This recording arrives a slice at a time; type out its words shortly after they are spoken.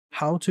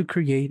How to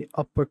create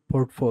Upwork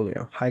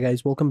portfolio. Hi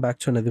guys, welcome back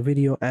to another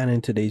video, and in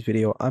today's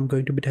video I'm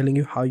going to be telling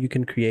you how you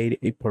can create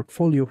a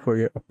portfolio for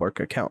your Upwork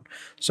account.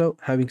 So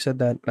having said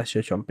that, let's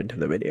just jump into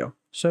the video.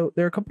 So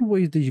there are a couple of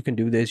ways that you can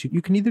do this.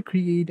 You can either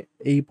create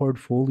a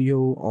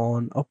portfolio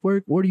on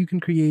Upwork, or you can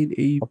create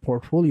a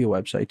portfolio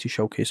website to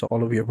showcase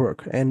all of your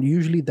work, and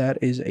usually that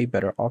is a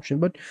better option,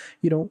 but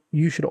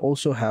you should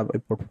also have a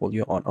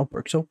portfolio on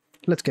Upwork. So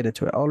let's get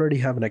into it. I already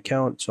have an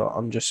account, so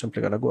I'm just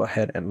simply going to go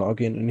ahead and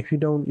log in. And if you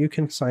don't, you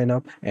can sign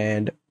up,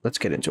 and let's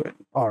get into it.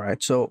 All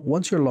right. So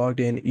once you're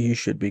logged in, you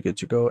should be good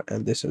to go.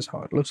 And this is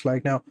how it looks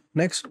like. Now,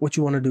 next, what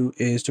you want to do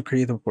is to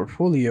create a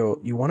portfolio,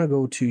 you want to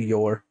go to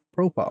your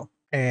profile.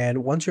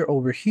 And once you're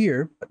over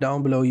here,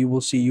 down below, you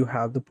will see you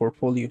have the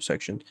portfolio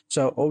section.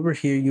 So over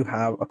here, you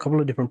have a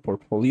couple of different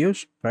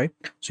portfolios, right?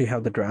 So you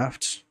have the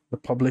drafts, the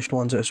published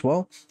ones as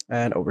well.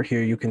 And over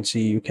here, you can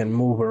see you can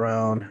move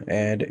around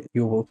and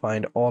you will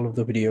find all of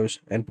the videos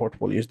and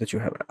portfolios that you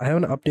have. I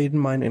haven't updated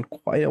mine in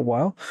quite a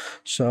while,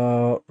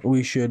 so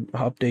we should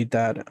update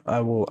that. I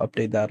will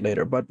update that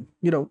later. But,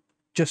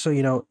 just so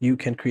you know, you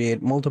can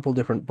create multiple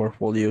different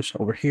portfolios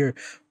over here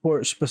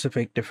for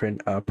specific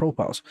different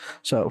profiles.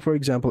 So for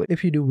example,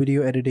 if you do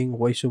video editing,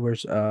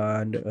 voiceovers,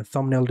 and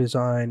thumbnail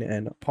design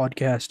and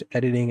podcast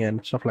editing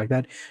and stuff like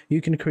that, you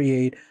can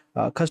create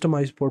a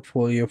customized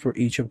portfolio for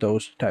each of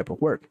those type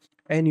of work.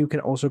 And you can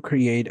also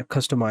create a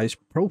customized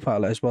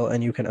profile as well,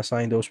 and you can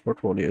assign those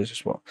portfolios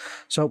as well.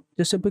 So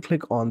just simply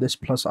click on this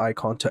plus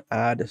icon to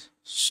add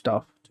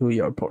stuff to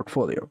your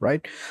portfolio,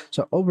 right?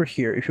 So over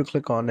here, if you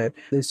click on it,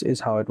 this is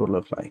how it will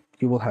look like.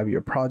 You will have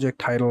your project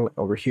title.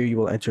 Over here, you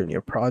will enter in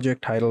your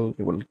project title.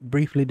 You will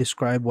briefly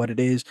describe what it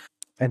is,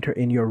 enter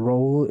in your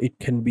role. It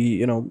can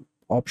be,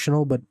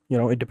 optional, but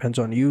it depends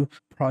on you.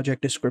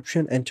 Project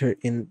description, enter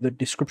in the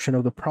description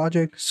of the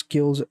project,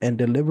 skills and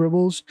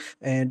deliverables,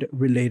 and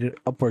related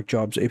Upwork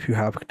jobs if you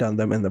have done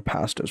them in the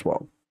past as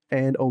well.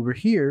 And over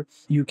here,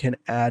 you can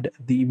add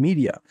the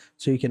media.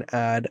 So you can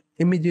add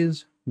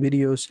images,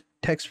 videos,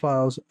 text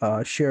files,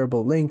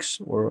 shareable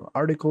links or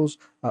articles,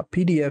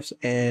 PDFs,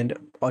 and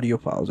audio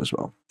files as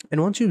well.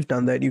 And once you've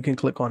done that, you can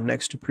click on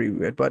next to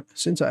preview it. But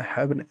since I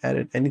haven't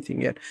added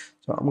anything yet,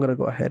 so I'm going to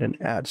go ahead and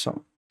add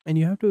some. And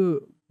you have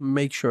to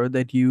make sure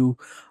that you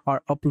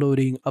are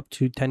uploading up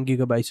to 10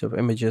 gigabytes of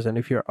images. And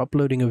if you're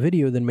uploading a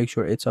video, then make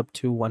sure it's up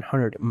to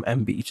 100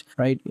 MBs,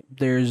 right?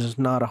 There's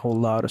not a whole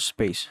lot of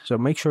space. So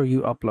make sure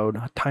you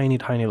upload a tiny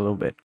little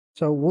bit.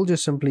 So we'll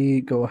just simply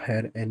go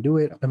ahead and do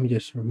it. Let me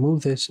just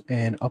remove this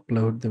and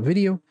upload the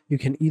video. You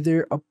can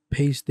either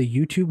paste the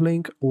YouTube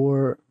link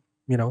or,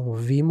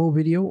 Vimeo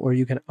video, or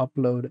you can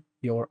upload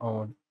your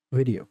own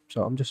video.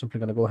 So I'm just simply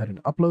going to go ahead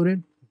and upload it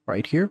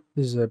right here.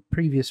 This is a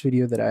previous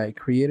video that I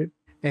created.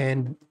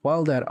 And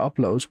while that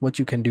uploads, what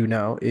you can do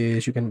now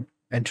is you can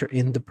enter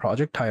in the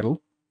project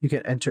title, you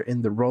can enter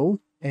in the role,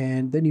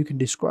 and then you can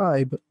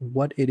describe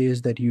what it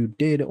is that you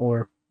did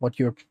or what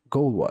your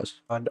goal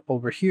was. And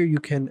over here, you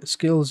can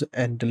skills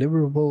and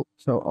deliverable.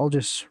 So I'll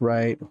just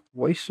write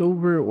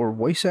voiceover or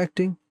voice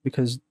acting,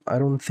 because I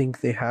don't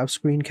think they have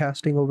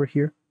screencasting over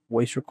here.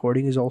 Voice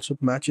recording is also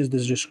matches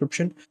this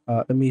description.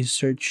 Let me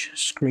search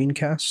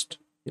screencasting.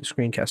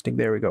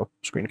 There we go.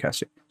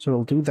 Screencasting. So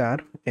we'll do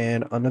that,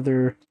 and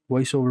another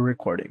voiceover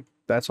recording.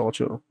 That's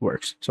also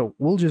works. So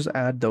we'll just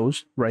add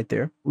those right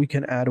there. We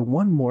can add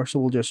one more, so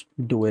we'll just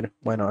do it.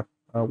 Why not?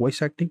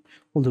 Voice acting.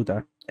 We'll do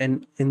that.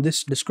 And in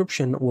this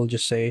description, we'll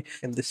just say,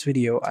 in this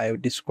video, I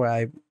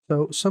describe.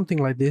 So something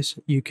like this,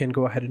 you can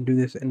go ahead and do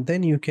this, and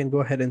then you can go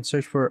ahead and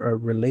search for a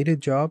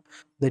related job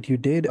that you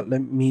did.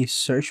 Let me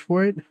search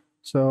for it.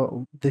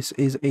 So this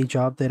is a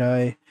job that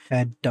I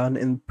had done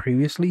in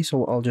previously.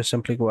 So I'll just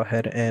simply go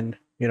ahead and,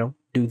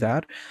 do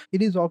that.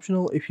 It is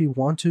optional. If you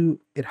want to,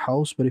 it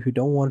helps, but if you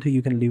don't want to,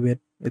 you can leave it.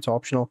 It's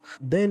optional.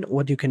 Then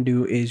what you can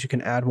do is you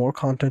can add more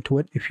content to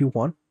it if you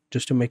want,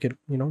 just to make it,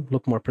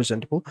 look more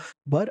presentable.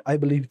 But I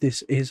believe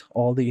this is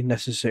all the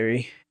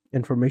necessary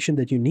information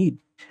that you need.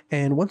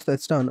 And once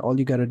that's done, all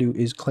you got to do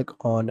is click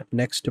on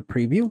next to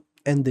preview.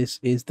 And this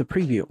is the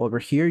preview. Over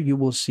here, you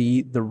will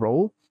see the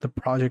role, the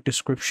project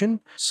description,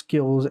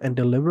 skills and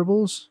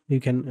deliverables. You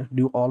can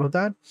do all of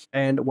that.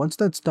 And once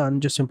that's done,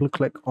 just simply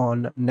click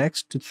on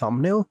next to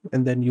thumbnail,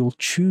 and then you'll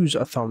choose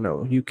a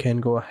thumbnail. You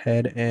can go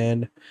ahead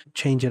and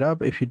change it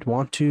up. If you'd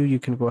want to, you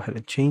can go ahead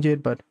and change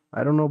it. But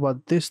I don't know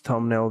about this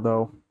thumbnail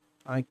though.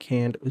 I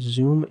can't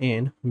zoom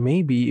in.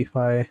 Maybe if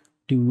I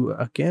do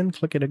again,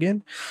 click it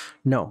again.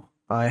 No,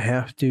 I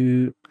have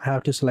to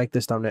select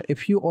this thumbnail.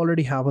 If you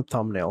already have a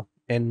thumbnail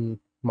in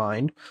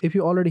mind, if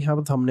you already have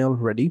a thumbnail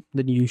ready,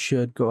 then you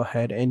should go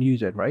ahead and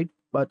use it, right?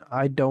 But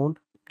I don't.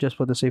 Just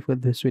for the sake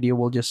of this video,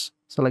 we'll just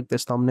select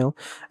this thumbnail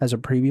as a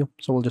preview.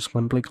 So we'll just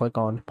simply click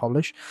on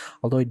publish,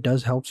 although it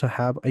does help to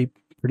have a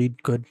pretty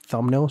good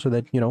thumbnail so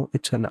that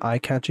it's an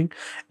eye-catching,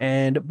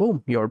 and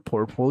boom, your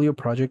portfolio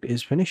project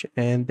is finished,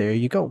 and there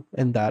you go.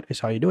 And that is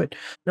how you do it.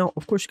 Now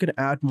of course you can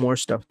add more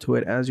stuff to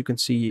it. As you can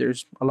see,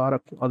 there's a lot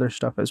of other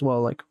stuff as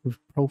well, like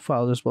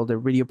profiles as well, the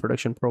video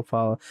production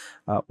profile,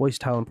 voice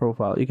talent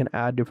profile. You can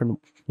add different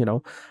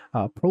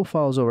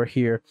profiles over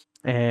here.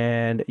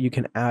 and you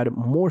can add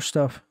more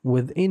stuff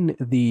within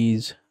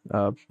these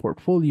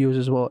portfolios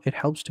as well. It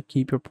helps to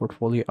keep your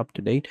portfolio up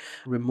to date.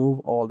 Remove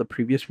all the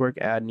previous work,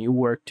 add new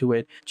work to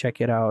it,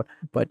 check it out.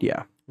 But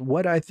yeah,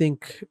 what I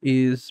think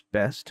is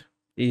best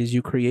is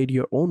you create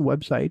your own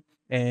website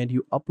and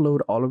you upload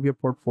all of your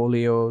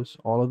portfolios,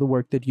 all of the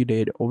work that you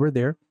did over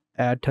there,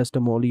 add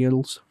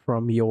testimonials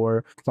from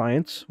your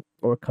clients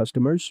or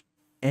customers.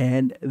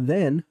 And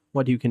then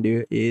what you can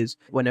do is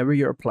whenever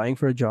you're applying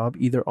for a job,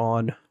 either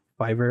on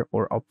Fiverr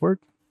or Upwork,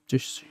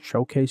 just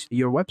showcase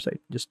your website.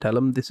 Just tell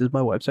them this is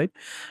my website.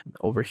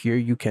 Over here,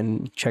 you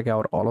can check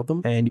out all of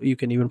them, and you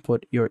can even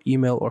put your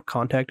email or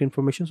contact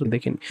information so they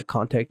can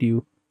contact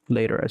you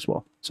later as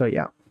well. So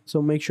yeah,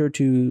 so make sure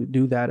to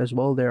do that as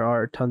well. There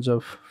are tons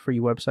of free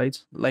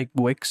websites like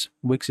Wix.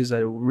 Wix is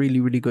a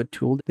really good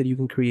tool that you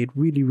can create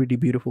really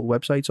beautiful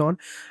websites on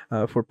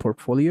for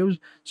portfolios.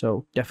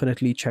 So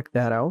definitely check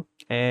that out.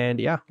 And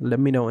yeah, let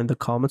me know in the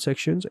comment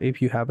sections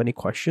if you have any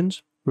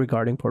questions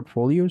regarding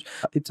portfolios.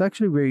 It's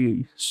actually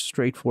very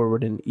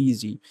straightforward and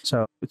easy.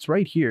 So it's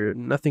right here,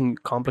 nothing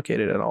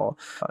complicated at all.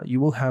 You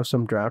will have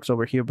some drafts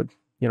over here, but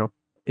you know,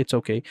 it's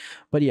okay.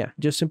 But yeah,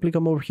 just simply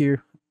come over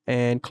here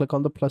and click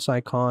on the plus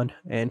icon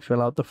and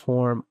fill out the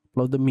form,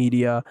 upload the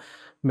media,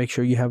 make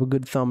sure you have a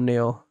good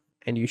thumbnail,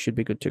 and you should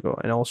be good to go.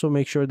 And also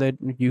make sure that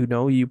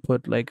you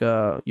put like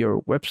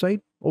your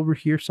website over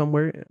here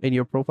somewhere in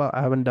your profile.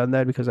 I haven't done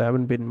that because I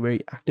haven't been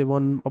very active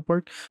on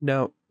Upwork.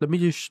 Now, let me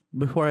just,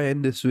 before I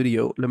end this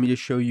video, let me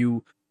just show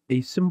you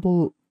a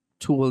simple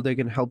tool that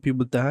can help you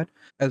with that.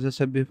 As I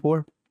said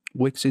before,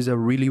 Wix is a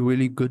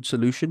really good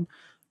solution.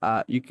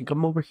 You can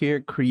come over here,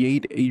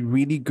 create a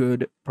really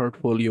good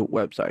portfolio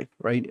website,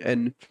 right?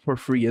 And for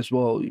free as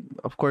well.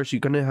 Of course, you're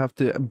gonna have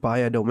to buy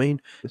a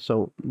domain,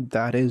 so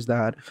that is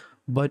that.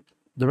 But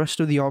the rest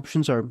of the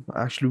options are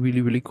actually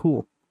really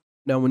cool.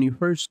 Now, when you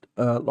first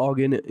log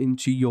in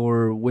into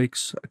your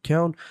Wix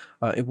account,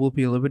 it will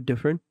be a little bit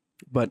different,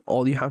 but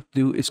all you have to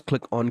do is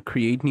click on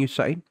create new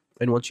site.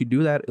 And once you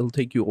do that, it'll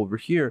take you over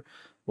here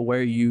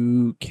where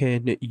you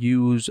can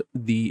use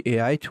the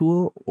AI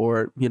tool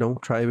or,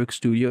 try Wix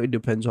Studio. It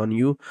depends on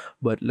you.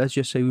 But let's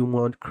just say we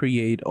want to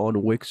create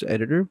on Wix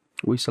editor.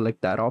 We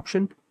select that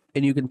option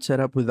and you can set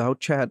up without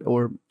chat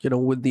or,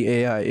 with the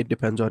AI. It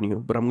depends on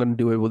you, but I'm going to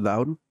do it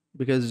without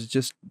because it's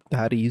just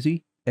that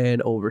easy.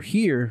 And over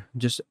here,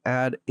 just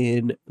add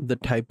in the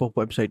type of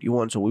website you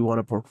want. So we want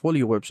a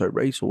portfolio website,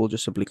 right? So we'll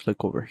just simply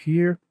click over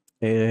here.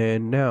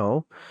 And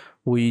now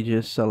we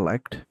just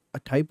select a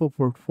type of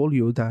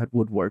portfolio that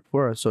would work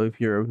for us. So if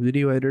you're a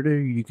video editor,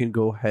 you can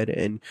go ahead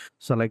and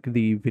select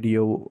the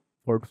video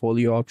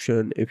portfolio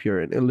option. If you're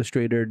an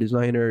illustrator,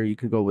 designer, you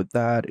can go with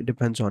that. It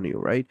depends on you,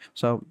 right?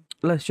 So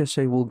let's just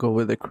say we'll go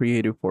with a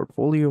creative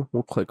portfolio.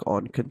 We'll click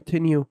on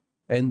continue,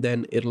 and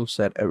then it'll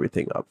set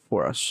everything up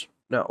for us.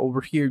 Now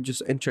over here,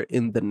 just enter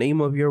in the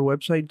name of your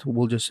website.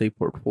 We'll just say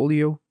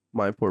portfolio,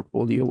 my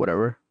portfolio,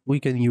 whatever. We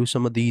can use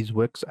some of these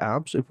Wix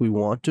apps if we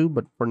want to,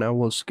 but for now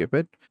we'll skip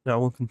it. Now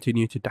we'll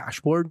continue to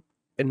dashboard.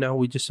 And now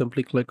we just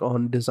simply click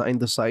on design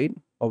the site.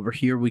 Over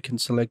here, we can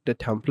select a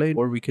template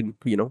or we can,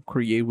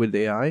 create with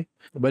AI,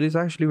 but it's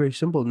actually very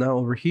simple. Now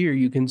over here,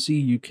 you can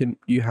see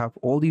you have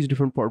all these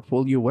different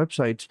portfolio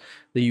websites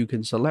that you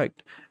can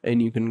select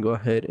and you can go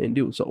ahead and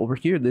do. So over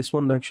here, this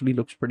one actually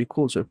looks pretty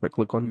cool. So if I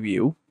click on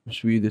view,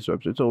 just view this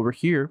website. So over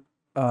here,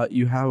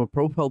 you have a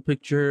profile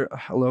picture,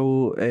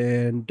 hello,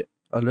 and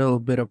a little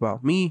bit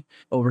about me.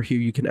 Over here,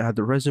 you can add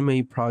the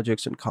resume,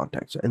 projects, and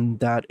contacts, and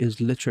that is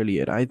literally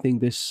it. I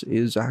think this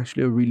is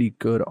actually a really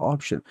good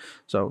option.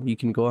 So you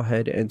can go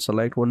ahead and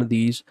select one of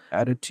these,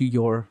 add it to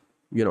your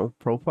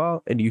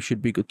profile, and you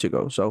should be good to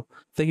go. So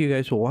thank you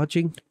guys for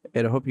watching,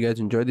 and I hope you guys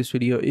enjoyed this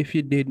video. If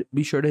you did,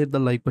 be sure to hit the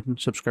like button,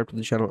 subscribe to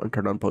the channel, and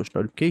turn on post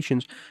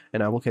notifications,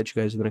 and I will catch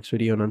you guys in the next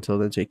video. And until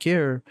then, take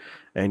care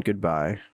and goodbye.